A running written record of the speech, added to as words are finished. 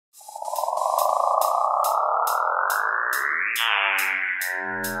So,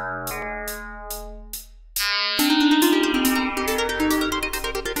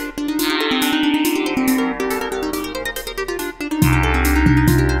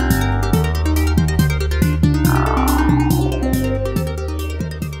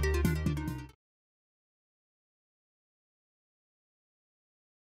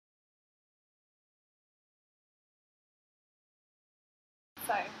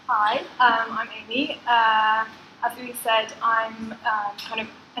 hi, I'm Amy. As we said, I'm kind of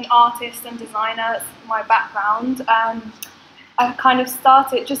an artist and designer. That's my background. I kind of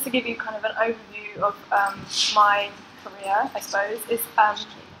started, just to give you kind of an overview of my career, I suppose, is it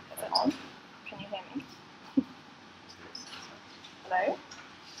on? Can you hear me? Hello? Is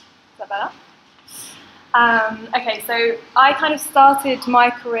that better? Okay, so I kind of started my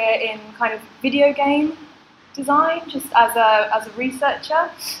career in kind of video game design, just as a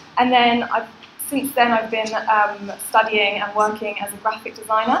researcher, and then since then I've been studying and working as a graphic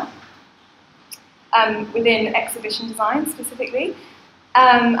designer within exhibition design specifically,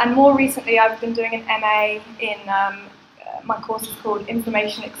 and more recently I've been doing an MA in my course is called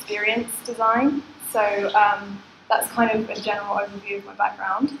Information Experience Design. So that's kind of a general overview of my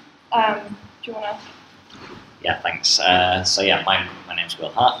background. Do you want to? Yeah, thanks. So yeah, my name's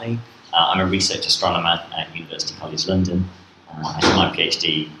Hartley. I'm a research astronomer at University College London. I did my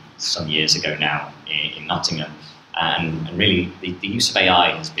PhD some years ago now in Nottingham, and really the use of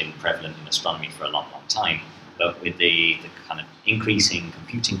AI has been prevalent in astronomy for a long, long time. But with the kind of increasing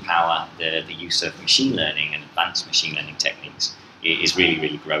computing power, the use of machine learning and advanced machine learning techniques is really,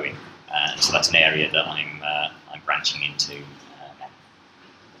 really growing. So that's an area that I'm branching into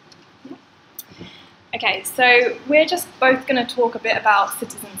now. Okay, so we're just both going to talk a bit about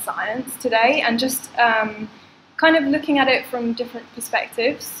citizen science today, and just kind of looking at it from different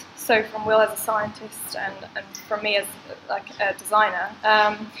perspectives. So from Will as a scientist, and from me as like a designer.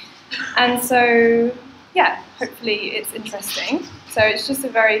 And so yeah, hopefully it's interesting. So it's just a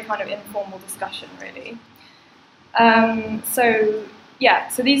very kind of informal discussion, really. So yeah,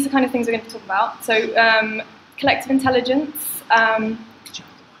 so these are the kind of things we're going to talk about. So collective intelligence.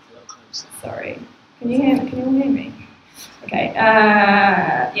 Sorry. Can you all hear me? Okay,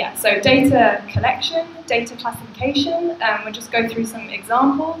 yeah, so data collection, data classification, we'll just go through some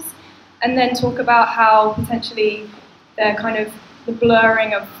examples, and then talk about how potentially the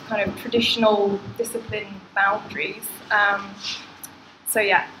blurring of kind of traditional discipline boundaries. So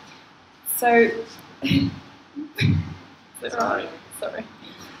yeah, so, sorry.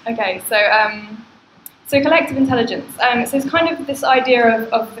 Okay, so collective intelligence. So it's kind of this idea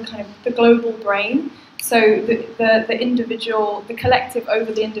of the kind of the global brain. So the individual, the collective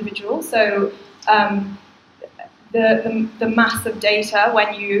over the individual. So the mass of data,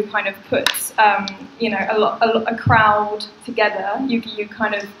 when you kind of put you know, a crowd together, you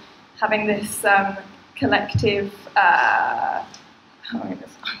kind of having this collective. I'm going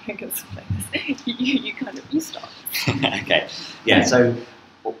to explain this. You start. Okay. Yeah. So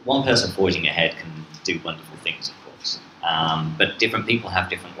one person forging ahead can do wonderful things, of course, but different people have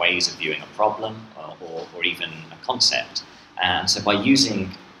different ways of viewing a problem or even a concept. And so by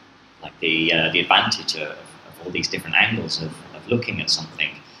using like the advantage of all these different angles of looking at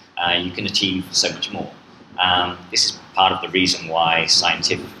something, you can achieve so much more. This is part of the reason why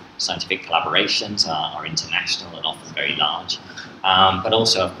scientific collaborations are international and often very large, but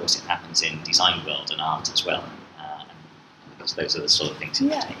also, of course, it happens in design world and art as well. Because those are the sort of things.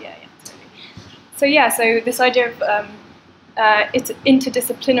 Yeah. So yeah, so this idea of it's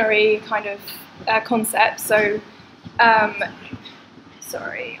interdisciplinary kind of concept. So,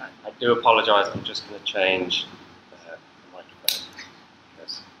 sorry. I do apologise. I'm just going to change the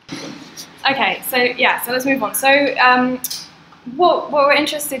microphone. Okay. So yeah. So let's move on. So what we're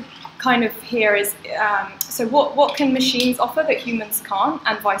interested kind of here is so what can machines offer that humans can't,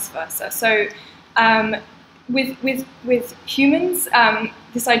 and vice versa. So with humans,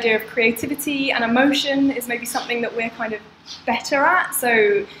 this idea of creativity and emotion is maybe something that we're kind of better at.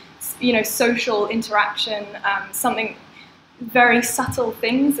 So, you know, social interaction, something very subtle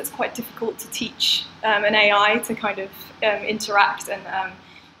things that's quite difficult to teach an AI to kind of interact, and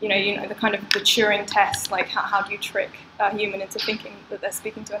you know the kind of the Turing test, like how do you trick a human into thinking that they're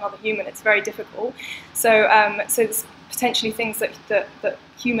speaking to another human? It's very difficult. So so there's potentially things that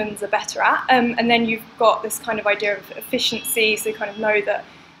humans are better at, and then you've got this kind of idea of efficiency. So you kind of know that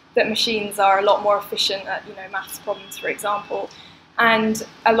machines are a lot more efficient at, you know, maths problems, for example, and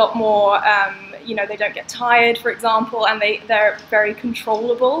a lot more, you know, they don't get tired, for example, and they're very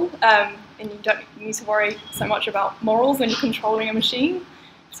controllable, and you don't need to worry so much about morals when you're controlling a machine,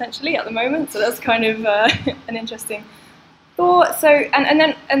 essentially, at the moment. So that's kind of an interesting thought. So,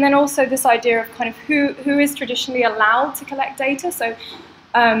 and then also this idea of kind of who is traditionally allowed to collect data. So,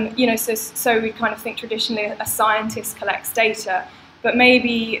 you know, so we kind of think traditionally a scientist collects data, but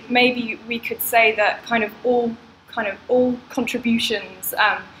maybe we could say that kind of all contributions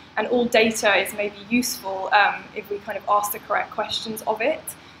and all data is maybe useful if we kind of ask the correct questions of it.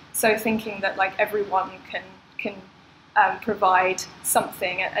 So thinking that like everyone can provide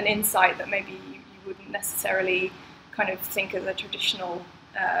something, an insight that maybe you wouldn't necessarily kind of think as a traditional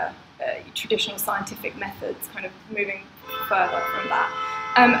scientific methods, kind of moving further from that.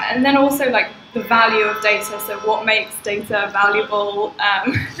 And then also like the value of data, so what makes data valuable,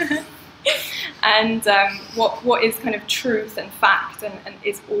 and what is kind of truth and fact, and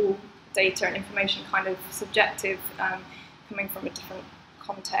is all data and information kind of subjective, coming from a different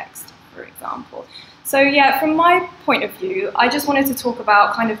context, for example. So yeah, from my point of view, I just wanted to talk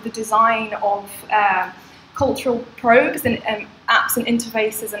about kind of the design of cultural probes and apps and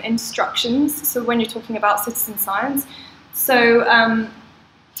interfaces and instructions. So when you're talking about citizen science, so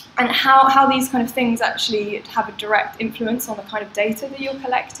and how these kind of things actually have a direct influence on the kind of data that you're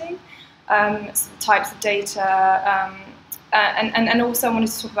collecting, so the types of data, and also I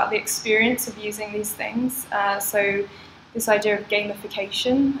wanted to talk about the experience of using these things. So this idea of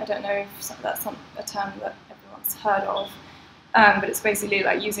gamification, I don't know if that's a term that everyone's heard of, but it's basically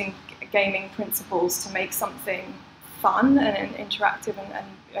like using gaming principles to make something fun and interactive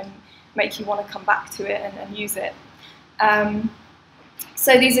and make you want to come back to it and use it.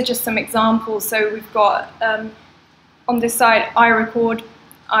 So these are just some examples. So we've got on this side iRecord.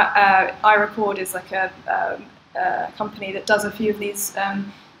 iRecord is like a company that does a few of these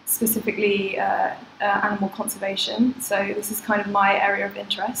specifically animal conservation. So this is kind of my area of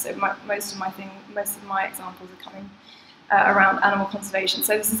interest. So most of my examples are coming around animal conservation.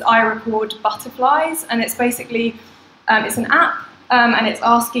 So this is iRecord butterflies, and it's basically it's an app, and it's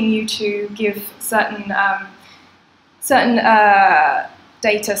asking you to give certain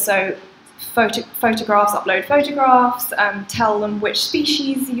data. So photographs, upload photographs, tell them which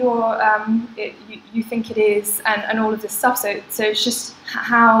species you think it is, and all of this stuff. So it's just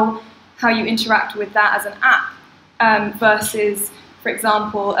how you interact with that as an app, versus, for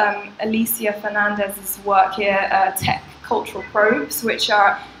example, Alicia Fernandez's work here, tech cultural probes, which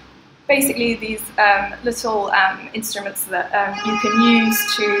are basically these little instruments that you can use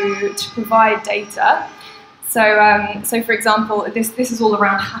to provide data. So for example, this is all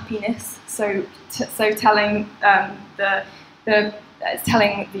around happiness. So telling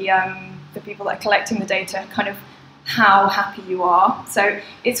telling the people that are collecting the data kind of how happy you are. So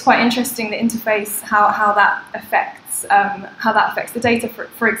it's quite interesting, the interface, how that affects the data.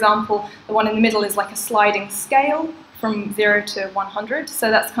 For example, the one in the middle is like a sliding scale from 0 to 100. So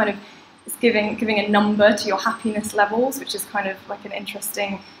that's kind of, it's giving a number to your happiness levels, which is kind of like an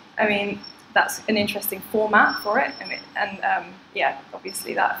interesting, I mean, that's an interesting format for it. And yeah,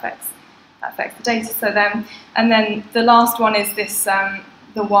 obviously that affects the data. So then the last one is this,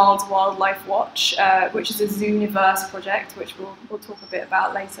 the World Wildlife Watch, which is a Zooniverse project, which we'll talk a bit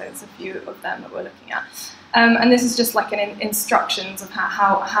about later. There's a few of them that we're looking at. And this is just like an instructions of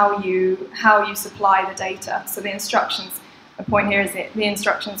how you supply the data. So the instructions, the point here is that the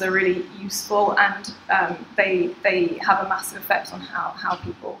instructions are really useful, and they have a massive effect on how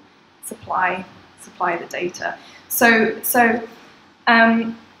people supply the data. So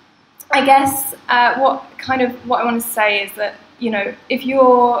I guess what I want to say is that, you know, if you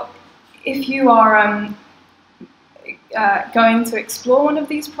are going to explore one of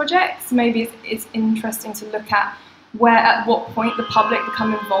these projects, maybe it's interesting to look at at what point the public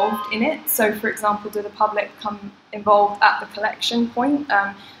become involved in it. So, for example, do the public become involved at the collection point,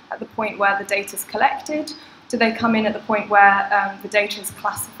 at the point where the data is collected? Do they come in at the point where the data is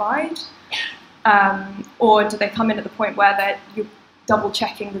classified? Or do they come in at the point where you're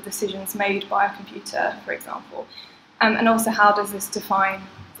double-checking the decisions made by a computer, for example? And also, how does this define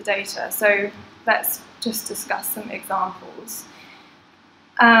the data? So let's just discuss some examples.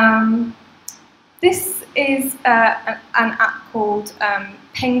 This is an app called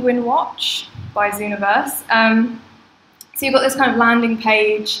Penguin Watch by Zooniverse. So you've got this kind of landing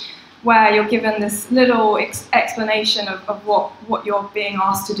page where you're given this little explanation of what you're being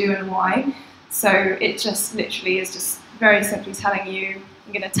asked to do and why. So it just literally is just very simply telling you,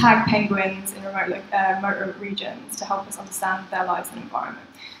 I'm going to tag penguins in remote regions to help us understand their lives and environment.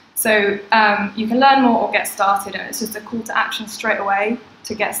 So you can learn more or get started, and it's just a call to action straight away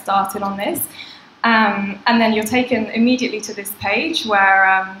to get started on this. And then you're taken immediately to this page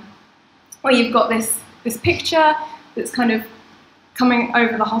where you've got this picture that's kind of coming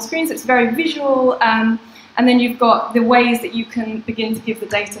over the whole screen, so it's very visual. And then you've got the ways that you can begin to give the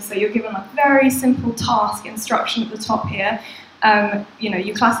data. So you're given a very simple task instruction at the top here.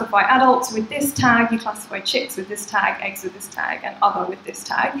 You classify adults with this tag, you classify chicks with this tag, eggs with this tag, and other with this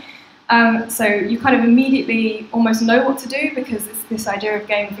tag. So you kind of immediately almost know what to do, because it's this idea of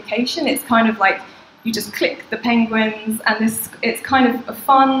gamification. It's kind of like you just click the penguins, and it's kind of a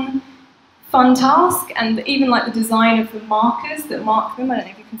fun task. And even like the design of the markers that mark them, I don't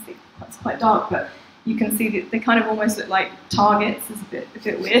know if you can see, it's quite dark, but you can see that they kind of almost look like targets. It's a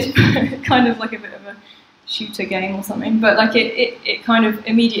bit weird, kind of like a bit of a shooter game or something. But like it kind of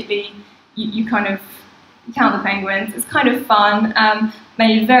immediately, you kind of count the penguins. It's kind of fun.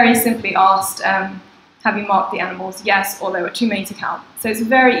 Then you very simply asked, have you marked the animals? Yes, or there were too many to count. So it's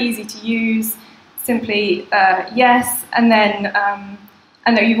very easy to use. Simply yes, and then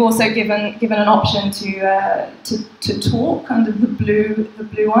you've also given an option to talk under the blue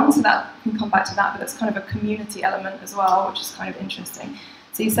one. So that can come back to that, but that's kind of a community element as well, which is kind of interesting.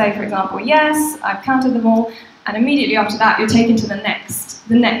 So you say, for example, yes, I've counted them all, and immediately after that, you're taken to the next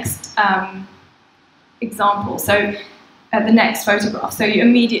example. So the next photograph. So you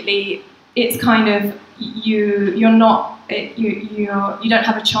immediately, it's kind of you don't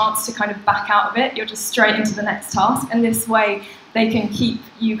have a chance to kind of back out of it. You're just straight into the next task, and this way they can keep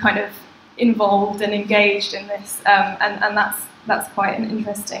you kind of involved and engaged in this, and that's quite an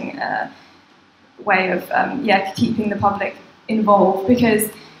interesting way of keeping the public involved,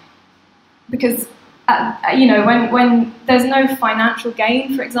 because when there's no financial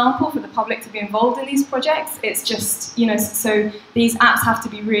gain, for example, for the public to be involved in these projects, it's just, so these apps have to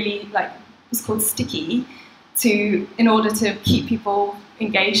be really, like, it's called sticky, in order to keep people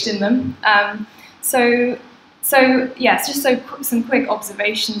engaged in them. So yeah, it's just some quick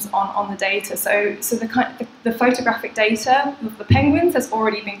observations on the data. So the photographic data of the penguins has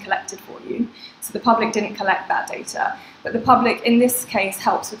already been collected for you. So the public didn't collect that data, but the public in this case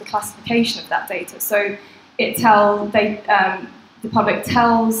helps with the classification of that data. So the public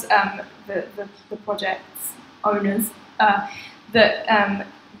tells the project's owners that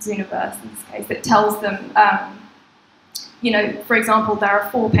Zooniverse in this case, that tells them, for example, there are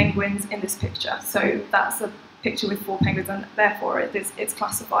 4 penguins in this picture. So that's a picture with 4 penguins, and therefore it's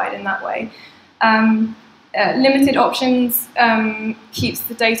classified in that way. Limited options keeps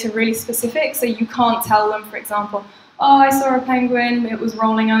the data really specific, so you can't tell them, for example, oh, I saw a penguin, it was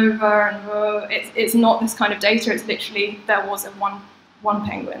rolling over, and it's not this kind of data. It's literally there was one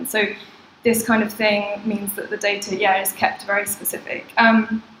penguin. So this kind of thing means that the data, is kept very specific.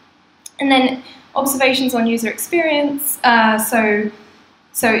 And then observations on user experience. So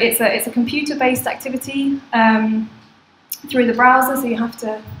it's a computer-based activity through the browser, so you have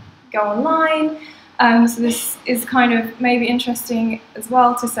to go online. So this is kind of maybe interesting as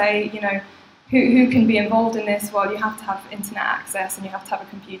well to say, who can be involved in this? Well, you have to have internet access and you have to have a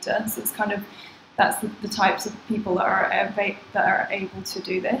computer. So it's kind of, that's the types of people that are able to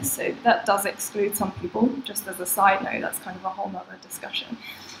do this. So that does exclude some people, just as a side note. That's kind of a whole nother discussion.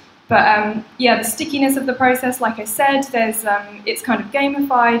 But the stickiness of the process, like I said, it's kind of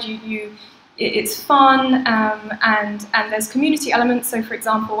gamified. It's fun, and there's community elements. So, for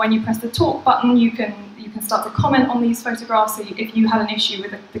example, when you press the talk button, you can start to comment on these photographs. So, if you had an issue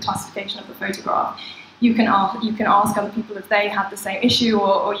with the classification of the photograph, you can ask other people if they had the same issue,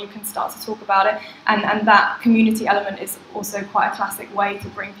 or you can start to talk about it. And that community element is also quite a classic way to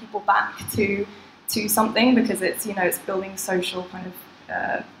bring people back to something, because it's it's building social kind of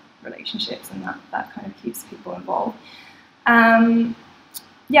relationships, and that kind of keeps people involved. And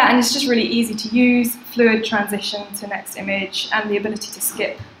it's just really easy to use, fluid transition to next image, and the ability to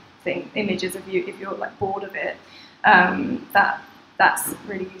skip images if you're like bored of it. That's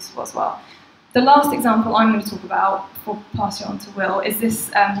really useful as well. The last example I'm going to talk about before passing on to Will is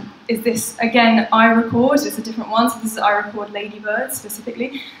this again iRecord. It's a different one. So this is iRecord Ladybird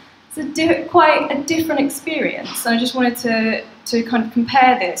specifically. It's quite a different experience. So I just wanted to kind of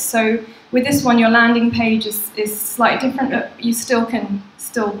compare this. So with this one, your landing page is slightly different, but you still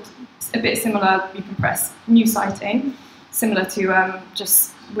a bit similar. You can press new sighting, similar to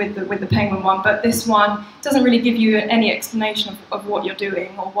just with the penguin one. But this one doesn't really give you any explanation of what you're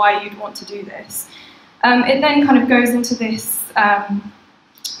doing or why you'd want to do this. It then kind of goes into this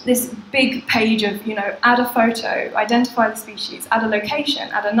this big page of, add a photo, identify the species, add a location,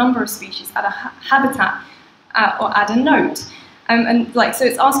 add a number of species, add a habitat, or add a note. So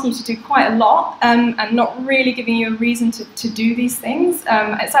it's asking you to do quite a lot, and not really giving you a reason to do these things.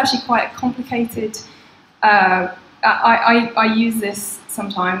 It's actually quite complicated. I use this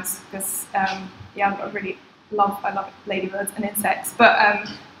sometimes because I'm not really I love ladybirds and insects, but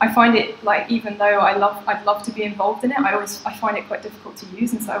I find it like, even though I'd love to be involved in it, I find it quite difficult to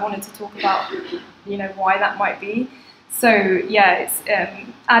use, and so I wanted to talk about, you know, why that might be. So yeah, it's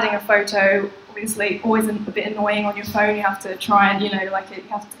adding a photo. Obviously, always a bit annoying on your phone. You have to try and, you know, like it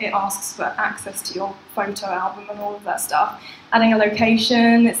asks for access to your photo album and all of that stuff. Adding a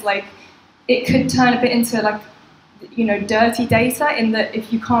location, it's like, it could turn a bit into like, you know, dirty data, in that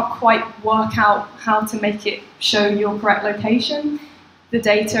if you can't quite work out how to make it show your correct location, the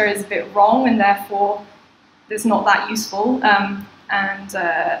data is a bit wrong, and therefore it's not that useful.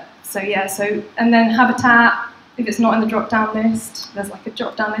 So yeah, and then habitat, if it's not in the drop-down list, there's like a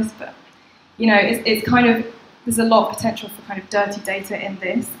drop-down list, but you know, it's kind of, there's a lot of potential for kind of dirty data in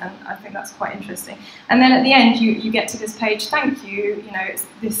this, and I think that's quite interesting. And then at the end, you get to this page, thank you, you know, it's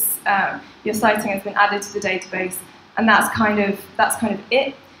this, your sighting has been added to the database, and that's kind of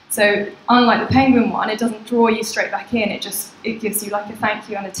it. So unlike the penguin one, it doesn't draw you straight back in, it gives you like a thank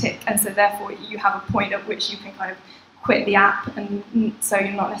you and a tick, and so therefore you have a point at which you can kind of quit the app, and so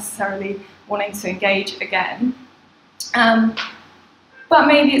you're not necessarily wanting to engage again. But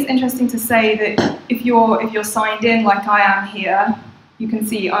maybe it's interesting to say that if you're signed in like I am here, you can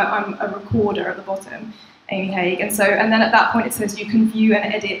see I'm a recorder at the bottom, Amy Haigh, and then at that point it says you can view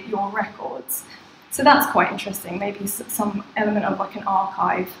and edit your records. So that's quite interesting. Maybe some element of like an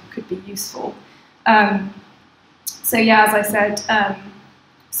archive could be useful. So yeah, as I said,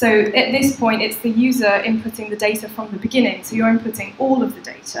 so at this point it's the user inputting the data from the beginning. So you're inputting all of the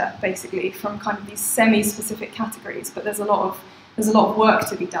data basically from kind of these semi-specific categories, but there's a lot of work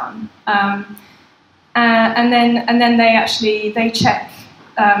to be done. And then they check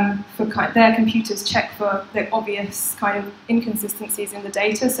for their computers check for the obvious kind of inconsistencies in the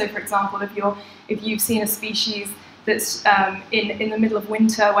data. So for example, if you've seen a species that's in the middle of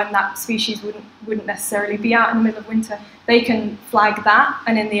winter, when that species wouldn't necessarily be out in the middle of winter, they can flag that,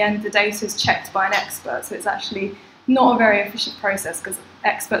 and in the end the data is checked by an expert. So it's actually not a very efficient process, because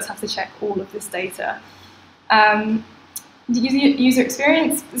experts have to check all of this data. The user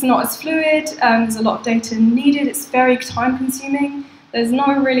experience is not as fluid, there's a lot of data needed, it's very time consuming, there's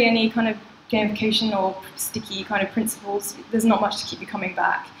not really any kind of gamification or sticky kind of principles, there's not much to keep you coming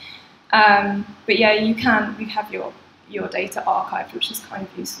back. But yeah, you have your data archived, which is kind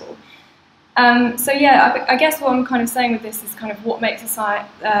of useful. So yeah, I guess what I'm kind of saying with this is kind of what makes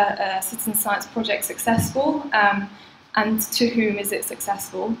a citizen science project successful. And to whom is it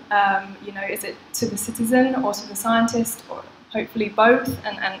successful? You know, is it to the citizen or to the scientist, or hopefully both?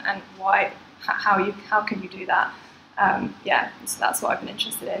 And why? How can you do that? Yeah, so that's what I've been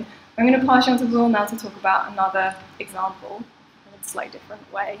interested in. I'm going to pass you on to Will now to talk about another example in a slightly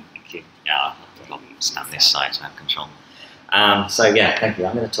different way. Thank you. Yeah, I'll stand this side to have control. So yeah, thank you.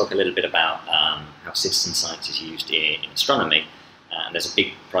 I'm going to talk a little bit about how citizen science is used in astronomy. And there's a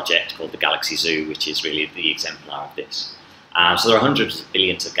big project called the Galaxy Zoo, which is really the exemplar of this. So there are hundreds of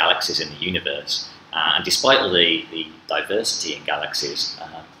billions of galaxies in the universe, and despite all the diversity in galaxies,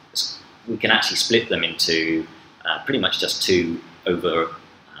 we can actually split them into pretty much just two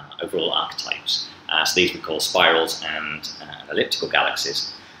overall archetypes. So these we call spirals and elliptical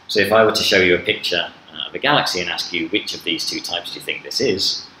galaxies. So if I were to show you a picture of a galaxy and ask you which of these two types do you think this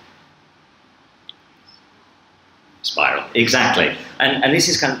is? Spiral, exactly. And this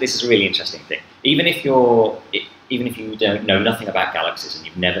is a really interesting thing. Even if you don't know nothing about galaxies and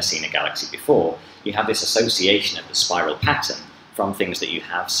you've never seen a galaxy before, you have this association of the spiral pattern from things that you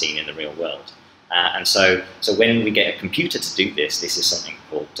have seen in the real world. And so when we get a computer to do this is something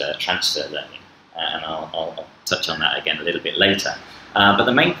called transfer learning. And I'll touch on that again a little bit later. But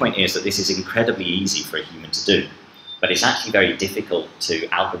the main point is that this is incredibly easy for a human to do, but it's actually very difficult to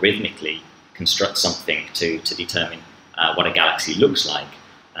algorithmically construct something to determine what a galaxy looks like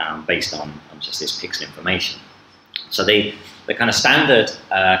based on just this pixel information. So the kind of standard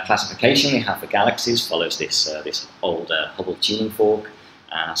classification we have for galaxies follows this old Hubble tuning fork.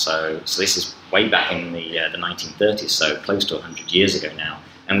 So this is way back in the 1930s, so close to 100 years ago now.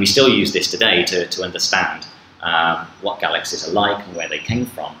 And we still use this today to understand what galaxies are like and where they came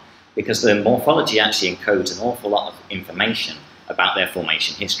from, because the morphology actually encodes an awful lot of information about their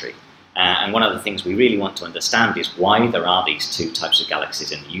formation history. And one of the things we really want to understand is why there are these two types of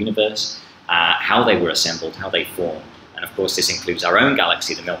galaxies in the universe, how they were assembled, how they formed, and of course this includes our own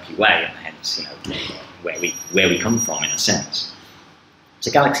galaxy, the Milky Way, and hence, you know, where we come from in a sense.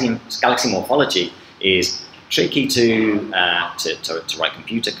 So galaxy morphology is tricky to write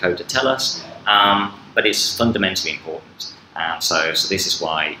computer code to tell us, but it's fundamentally important. So this is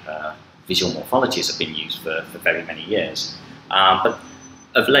why visual morphologies have been used for very many years. But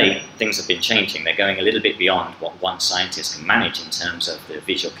of late, things have been changing. They're going a little bit beyond what one scientist can manage in terms of the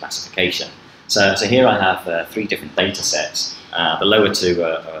visual classification. So here I have 3 different data sets. The lower 2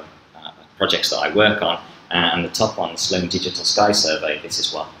 are projects that I work on, and the top one, the Sloan Digital Sky Survey, this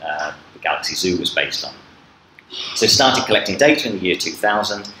is what the Galaxy Zoo was based on. So started collecting data in the year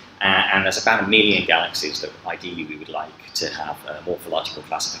 2000, and there's about 1 million galaxies that ideally we would like to have morphological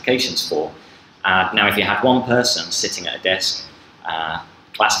classifications for. Now, if you had one person sitting at a desk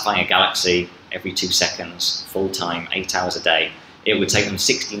classifying a galaxy every 2 seconds, full-time, 8 hours a day, it would take them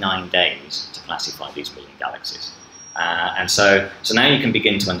 69 days to classify these 1 million galaxies. And so now you can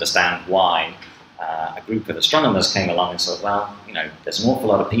begin to understand why a group of astronomers came along and said, well, you know, there's an awful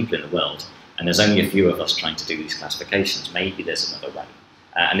lot of people in the world, and there's only a few of us trying to do these classifications. Maybe there's another way.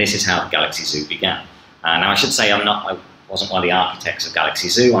 And this is how the Galaxy Zoo began. Now, I should say I wasn't one of the architects of Galaxy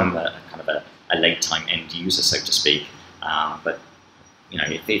Zoo. I'm kind of a late-time end user, so to speak. But you know,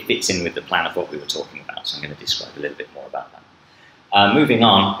 it fits in with the plan of what we were talking about, so I'm going to describe a little bit more about that. Moving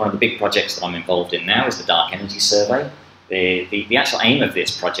on, one of the big projects that I'm involved in now is the Dark Energy Survey. The actual aim of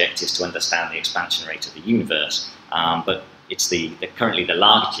this project is to understand the expansion rate of the universe, but it's currently the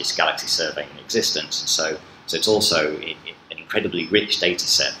largest galaxy survey in existence, and so it's also an incredibly rich data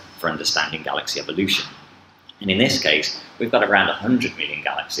set for understanding galaxy evolution. And in this case, we've got around 100 million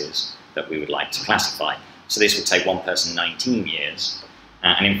galaxies that we would like to classify. So this would take one person 19 years,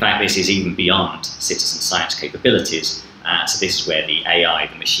 and in fact this is even beyond citizen science capabilities, so this is where the AI,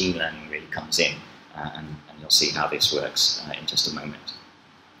 the machine learning really comes in, and you'll see how this works in just a moment.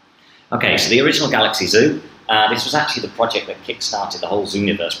 Okay, so the original Galaxy Zoo, this was actually the project that kick-started the whole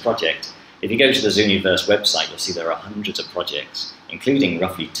Zooniverse project. If you go to the Zooniverse website, you'll see there are hundreds of projects, including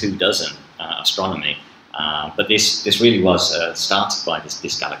roughly 24 astronomy, but this really was started by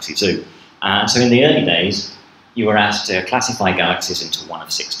this Galaxy Zoo. So in the early days, you were asked to classify galaxies into one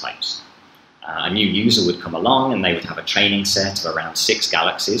of 6 types. A new user would come along and they would have a training set of around 6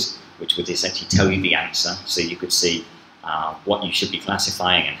 galaxies, which would essentially tell you the answer, so you could see what you should be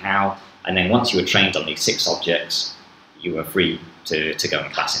classifying and how. And then once you were trained on these 6 objects, you were free to go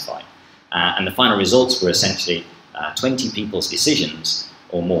and classify. And the final results were essentially 20 people's decisions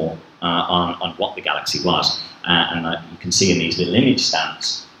or more on what the galaxy was. And you can see in these little image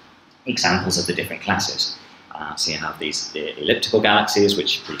stamps examples of the different classes. So you have the elliptical galaxies,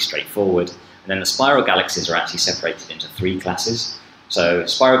 which are pretty straightforward. And then the spiral galaxies are actually separated into 3 classes. So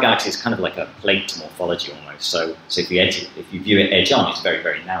spiral galaxy is kind of like a plate morphology almost. So if you view it edge on, it's very,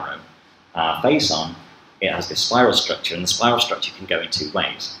 very narrow. Face on, it has this spiral structure, and the spiral structure can go in 2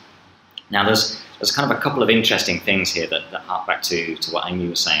 ways. Now there's kind of a couple of interesting things here that hark back to what Amy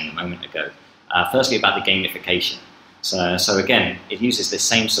was saying a moment ago. Firstly, about the gamification. So again, it uses this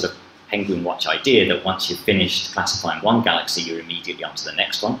same sort of penguin watch idea that once you've finished classifying one galaxy, you're immediately onto the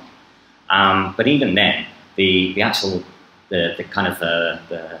next one. But even then, the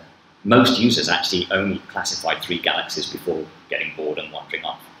most users actually only classify 3 galaxies before getting bored and wandering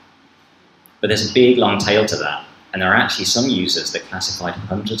off. But there's a big long tail to that, and there are actually some users that classified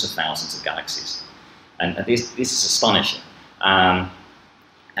hundreds of thousands of galaxies. And this is astonishing. And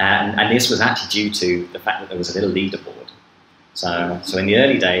this was actually due to the fact that there was a little leaderboard. So in the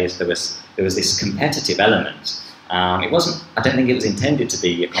early days, there was this competitive element. I don't think it was intended to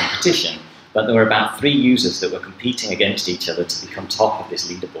be a competition, but there were about 3 users that were competing against each other to become top of this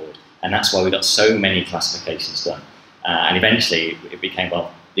leaderboard. And that's why we got so many classifications done. And eventually it became,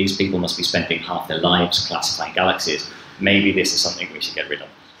 well, these people must be spending half their lives classifying galaxies. Maybe this is something we should get rid of.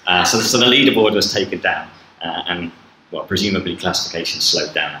 So the leaderboard was taken down, and well, presumably classification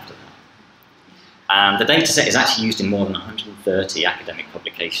slowed down after that. The data set is actually used in more than 130 academic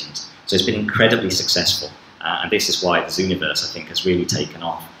publications, so it's been incredibly successful. And this is why the Zooniverse, I think, has really taken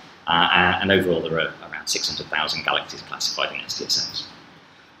off. And overall, there are around 600,000 galaxies classified in SDSS.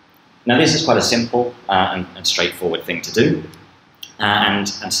 Now, this is quite a simple and straightforward thing to do. And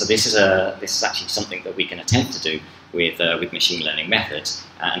so this is actually something that we can attempt to do with machine learning methods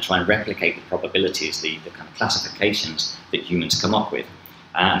and try and replicate the probabilities, the kind of classifications that humans come up with.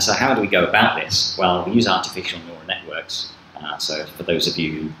 And so how do we go about this? Well, we use artificial neural networks. So for those of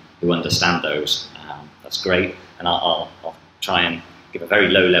you who understand those, that's great. And I'll try and give a very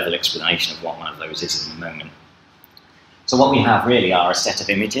low-level explanation of what one of those is in a moment. So what we have really are a set of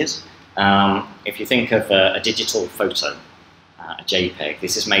images. If you think of a digital photo, a JPEG,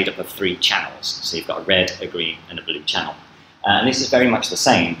 this is made up of 3 channels. So you've got a red, a green, and a blue channel. And this is very much the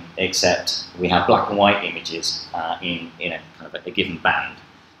same, except we have black and white images in a kind of a given band.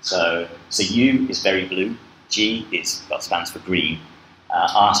 So U is very blue, G is what stands for green,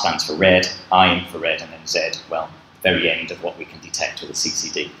 R stands for red, I infrared, and then Z, well, very end of what we can detect with a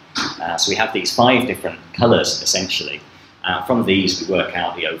CCD. So we have these 5 different colours, essentially. From these, we work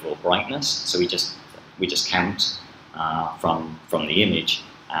out the overall brightness. So we just count from the image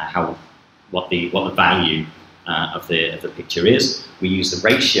what the value of the picture is. We use the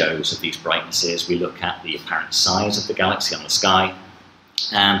ratios of these brightnesses. We look at the apparent size of the galaxy on the sky,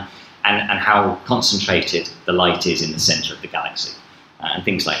 and how concentrated the light is in the centre of the galaxy, and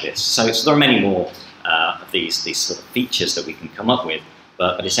things like this. So there are many more of these sort of features that we can come up with,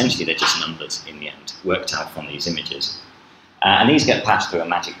 but essentially they're just numbers in the end, worked out from these images. And these get passed through a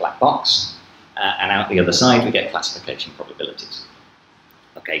magic black box, and out the other side we get classification probabilities.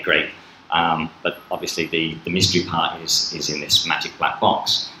 Okay, great. But obviously the mystery part is in this magic black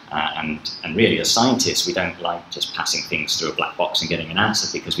box. And really, as scientists, we don't like just passing things through a black box and getting an answer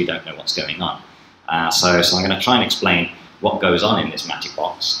because we don't know what's going on. So I'm going to try and explain what goes on in this magic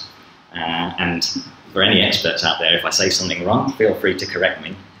box. And for any experts out there, if I say something wrong, feel free to correct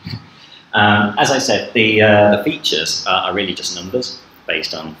me. As I said, the features are really just numbers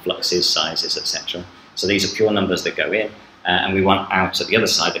based on fluxes, sizes, etc. So these are pure numbers that go in, and we want out at the other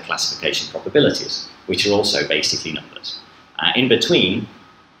side the classification probabilities, which are also basically numbers. In between,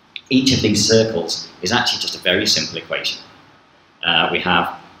 each of these circles is actually just a very simple equation. We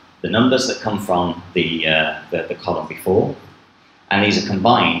have the numbers that come from the column before, and these are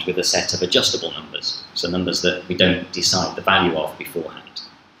combined with a set of adjustable numbers, so numbers that we don't decide the value of beforehand.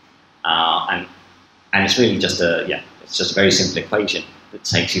 And it's really just it's just a very simple equation that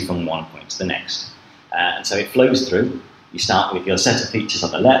takes you from one point to the next. And so it flows through. You start with your set of features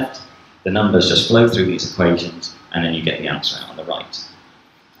on the left, the numbers just flow through these equations, and then you get the answer out on the right.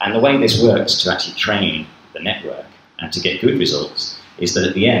 And the way this works to actually train the network and to get good results is that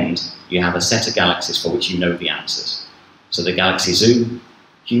at the end, you have a set of galaxies for which you know the answers. So the galaxy zoo,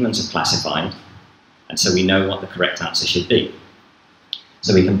 humans have classified, and so we know what the correct answer should be.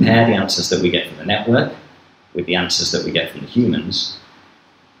 So we compare the answers that we get from the network with the answers that we get from the humans,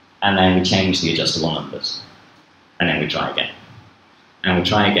 and then we change the adjustable numbers. And then we try again. And we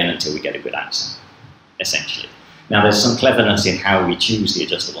try again until we get a good answer, essentially. Now, there's some cleverness in how we choose the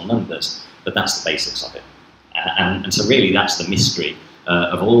adjustable numbers, but that's the basics of it. And so really, that's the mystery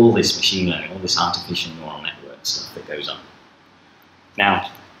of all this machine learning, all this artificial neural network stuff that goes on. Now,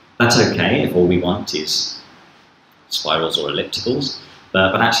 that's okay if all we want is spirals or ellipticals,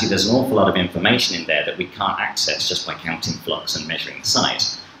 but actually there's an awful lot of information in there that we can't access just by counting flux and measuring the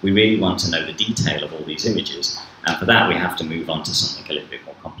size. We really want to know the detail of all these images, and for that we have to move on to something a little bit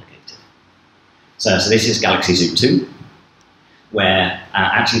more complicated. So this is Galaxy Zoo 2, where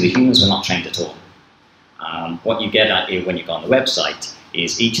actually the humans were not trained at all. What you get when you go on the website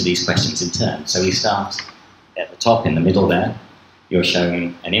is each of these questions in turn. So we start at the top in the middle there. You're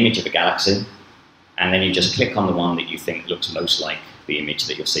shown an image of a galaxy, and then you just click on the one that you think looks most like the image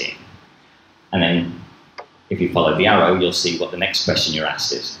that you're seeing. And then if you follow the arrow, you'll see what the next question you're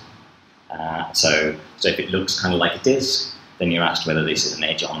asked is. So if it looks kind of like a disk, then you're asked whether this is an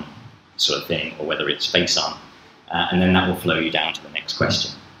edge-on sort of thing, or whether it's face-on. And then that will flow you down to the next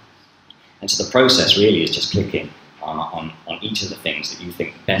question. And so the process really is just clicking on each of the things that you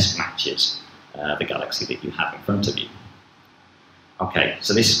think best matches the galaxy that you have in front of you. Okay,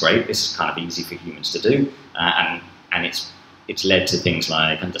 so this is great. This is kind of easy for humans to do, and it's led to things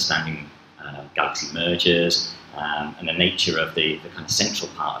like understanding galaxy mergers and the nature of the kind of central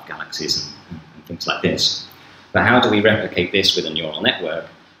part of galaxies and things like this. But how do we replicate this with a neural network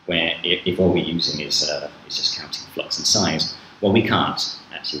where if all we're using is just counting flux and size? Well, we can't,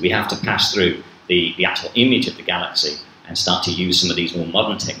 actually. We have to pass through the actual image of the galaxy and start to use some of these more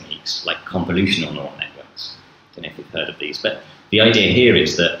modern techniques like convolutional neural networks. I don't know if you've heard of these, but the idea here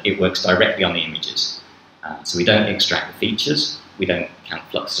is that it works directly on the images. So we don't extract the features, we don't count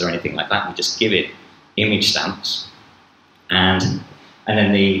fluxes or anything like that, we just give it image stamps, and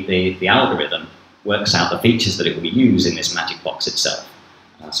then the algorithm works out the features that it will use in this magic box itself.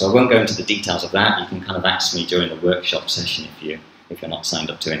 So I won't go into the details of that. You can kind of ask me during the workshop session if you're not signed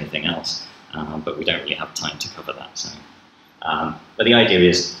up to anything else, but we don't really have time to cover that. So, but the idea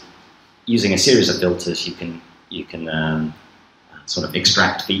is, using a series of filters, you can sort of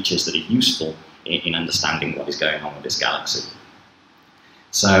extract features that are useful in understanding what is going on with this galaxy.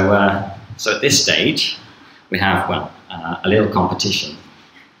 So at this stage, we have a little competition.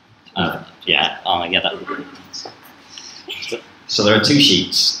 So there are 2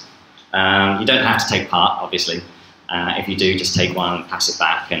 sheets. You don't have to take part, obviously. If you do, just take one, pass it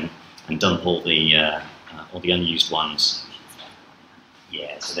back, and dump all the unused ones.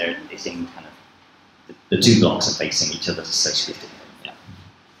 Yeah, so it's in kind of the 2 blocks are facing each other, so to speak. Yeah.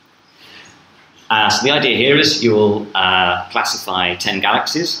 So the idea here is you will classify 10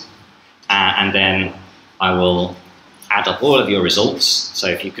 galaxies, and then I will add up all of your results. So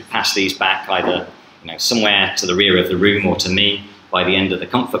if you could pass these back either somewhere to the rear of the room or to me by the end of the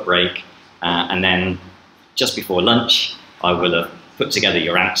comfort break, and then just before lunch, I will have put together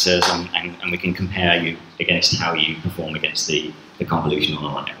your answers, and we can compare you against how you perform against the convolutional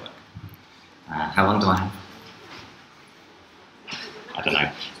neural network. How long do I have? I don't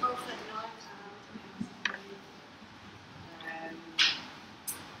know.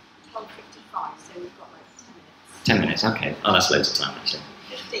 12:55, so we've got like 10 10 minutes. minutes, okay. Oh, that's loads of time, actually.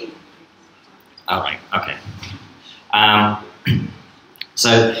 15. All right, okay.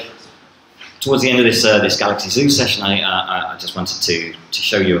 So, towards the end of this Galaxy Zoo session, I just wanted to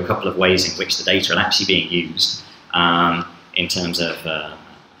show you a couple of ways in which the data are actually being used in terms of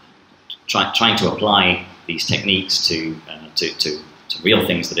trying to apply these techniques to real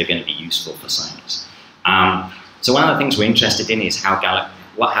things that are going to be useful for science. So one of the things we're interested in is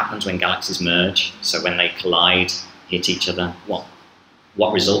what happens when galaxies merge. So when they collide, hit each other,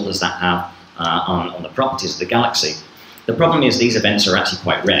 what result does that have on the properties of the galaxy? The problem is these events are actually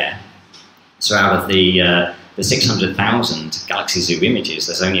quite rare. So out of the 600,000 Galaxy Zoo images,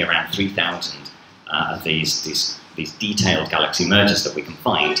 there's only around 3,000 of these detailed galaxy mergers that we can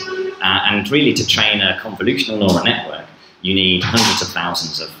find. And really, to train a convolutional neural network, you need hundreds of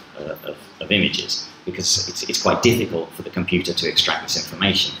thousands of images, because it's quite difficult for the computer to extract this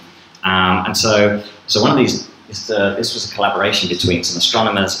information. And so one of these, this was a collaboration between some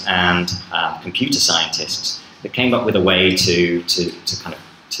astronomers and computer scientists that came up with a way to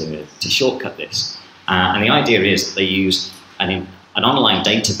shortcut this. And the idea is that they use an online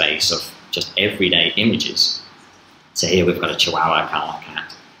database of just everyday images. So here we've got a chihuahua, car,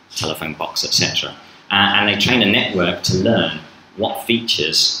 cat, telephone box, etc. And they train a network to learn what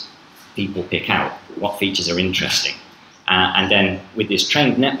features people pick out, what features are interesting. And then with this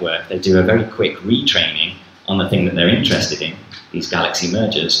trained network, they do a very quick retraining on the thing that they're interested in, these galaxy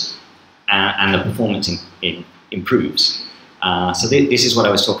mergers, and the performance improves. So this is what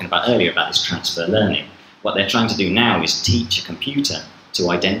I was talking about earlier about this transfer learning. What they're trying to do now is teach a computer to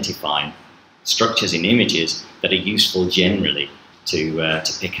identify structures in images that are useful generally to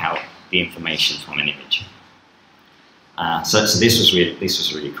pick out the information from an image. So this was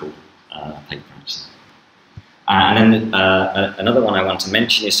really cool paper, actually. And then another one I want to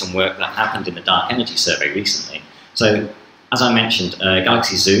mention is some work that happened in the Dark Energy Survey recently. So as I mentioned,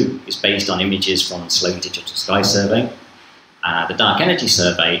 Galaxy Zoo is based on images from the Sloan Digital Sky Survey. The Dark Energy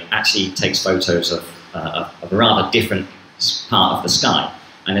Survey actually takes photos of a rather different part of the sky,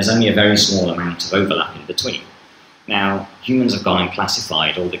 and there's only a very small amount of overlap in between. Now, humans have gone and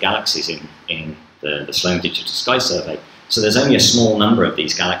classified all the galaxies in the Sloan Digital Sky Survey, so there's only a small number of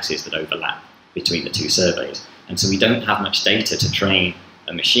these galaxies that overlap between the two surveys, and so we don't have much data to train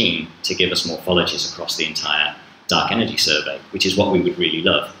a machine to give us morphologies across the entire Dark Energy Survey, which is what we would really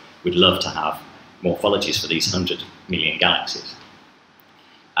love. We'd love to have morphologies for these 100 million galaxies.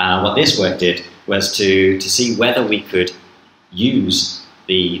 What this work did was to see whether we could use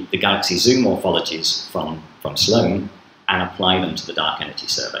the Galaxy Zoo morphologies from Sloan and apply them to the Dark Energy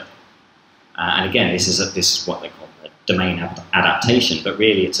Survey. And again, this is what they call domain adaptation, but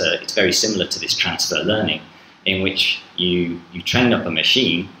really it's very similar to this transfer learning, in which you train up a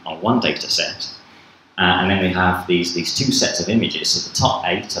machine on one data set, and then we have these two sets of images. So the top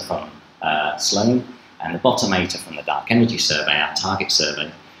 8 are from Sloan, and the bottom 8 are from the Dark Energy Survey, our target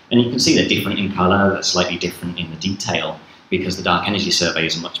survey. And you can see they're different in colour, they're slightly different in the detail, because the Dark Energy Survey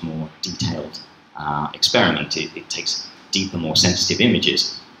is a much more detailed experiment. It takes deeper, more sensitive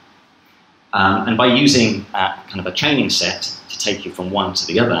images. And by using kind of a training set to take you from one to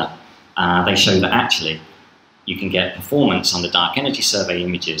the other, they show that actually you can get performance on the Dark Energy Survey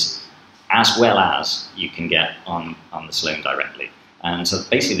images as well as you can get on the Sloan directly. And so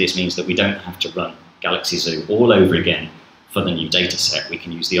basically this means that we don't have to run Galaxy Zoo all over again for the new data set. We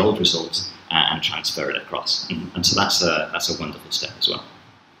can use the old results and transfer it across. And so that's a wonderful step as well.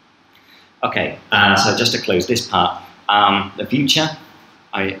 Okay, so just to close this part, the future,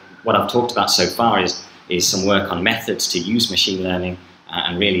 what I've talked about so far is some work on methods to use machine learning,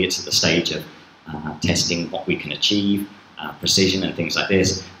 and really it's at the stage of testing what we can achieve, precision and things like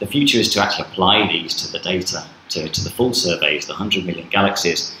this. The future is to actually apply these to the data, to the full surveys, the 100 million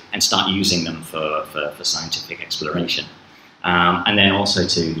galaxies, and start using them for scientific exploration. And then also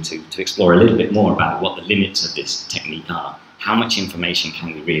to explore a little bit more about what the limits of this technique are. How much information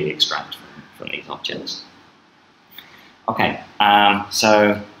can we really extract from these objects? Okay,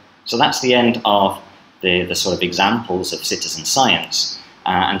 so that's the end of the sort of examples of citizen science.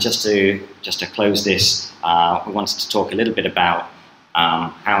 And just to close this, we wanted to talk a little bit about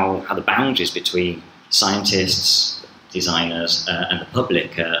how the boundaries between scientists, designers, and the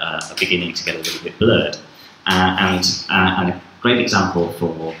public are beginning to get a little bit blurred. And a great example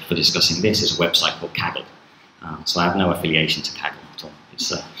for discussing this is a website called Kaggle. So I have no affiliation to Kaggle at all.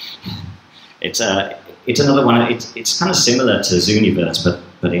 It's another one. It's kind of similar to Zooniverse,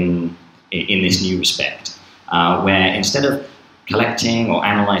 but in this new respect, where instead of collecting or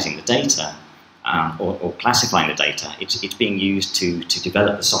analysing the data or classifying the data, it's being used to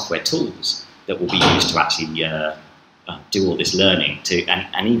develop the software tools that will be used to actually do all this learning,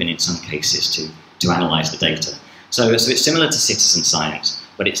 and even in some cases to analyse the data. So it's similar to citizen science,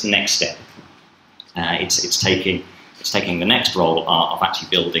 but it's the next step. It's taking the next role of actually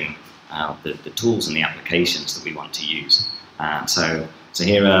building the tools and the applications that we want to use. So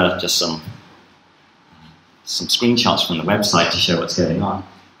here are just some screenshots from the website to show what's going on.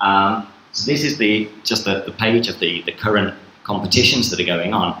 So this is just the page of the current competitions that are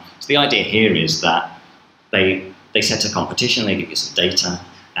going on. So the idea here is that they set a competition, they give you some data,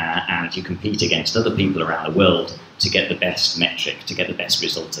 and you compete against other people around the world to get the best metric, to get the best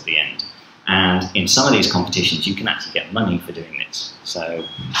result at the end. And in some of these competitions, you can actually get money for doing this. So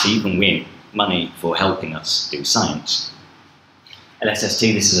you can win money for helping us do science.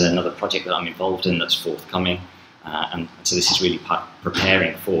 LSST, this is another project that I'm involved in that's forthcoming, and so this is really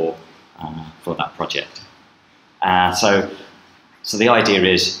preparing for that project. So the idea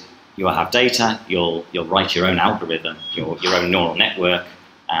is you'll have data, you'll write your own algorithm, your own neural network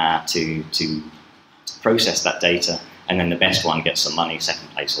to process that data, and then the best one gets some money, second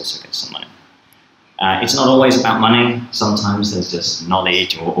place also gets some money. It's not always about money, sometimes there's just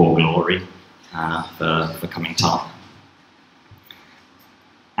knowledge or glory for coming top.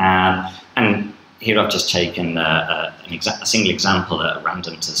 And here I've just taken a single example at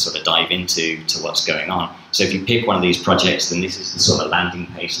random to sort of dive into what's going on. So if you pick one of these projects, then this is the sort of landing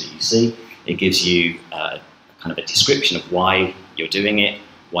page that you see. It gives you kind of a description of why you're doing it,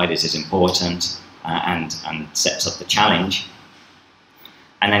 why this is important, and sets up the challenge.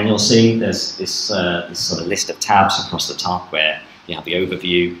 And then you'll see there's this sort of list of tabs across the top where you have the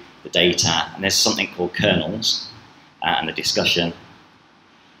overview, the data, and there's something called kernels and the discussion.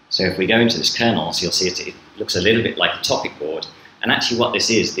 So if we go into this kernels, you'll see it looks a little bit like a topic board. And actually what this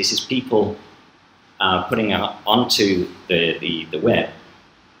is people putting onto the web,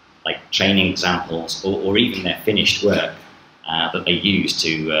 like training examples or even their finished work that they use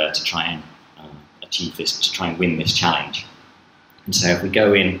to try and achieve this, to try and win this challenge. And so if we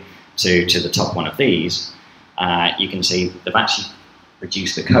go in to the top one of these, you can see they've actually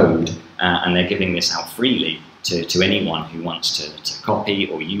produced the code and they're giving this out freely to anyone who wants to copy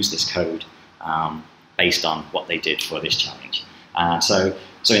or use this code based on what they did for this challenge. So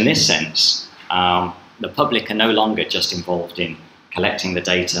in this sense, the public are no longer just involved in collecting the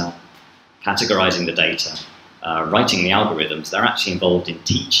data, categorizing the data, writing the algorithms. They're actually involved in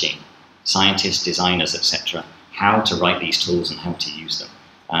teaching scientists, designers, etc., how to write these tools and how to use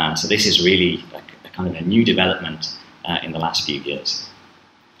them. So this is really a kind of a new development in the last few years.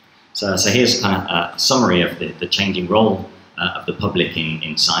 So here's kind of a summary of the changing role of the public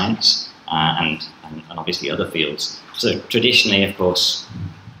in science and obviously other fields. So traditionally, of course,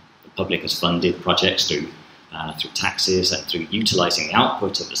 the public has funded projects through taxes and through utilising the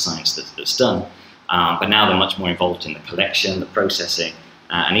output of the science that's done. But now they're much more involved in the collection, the processing,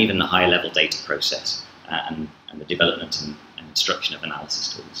 and even the higher level data process and the development and instruction of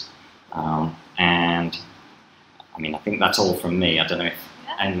analysis tools. And I mean, I think that's all from me. I don't know if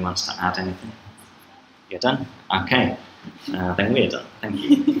anyone wants to add anything. You're done? Okay. Then we're done. Thank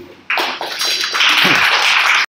you.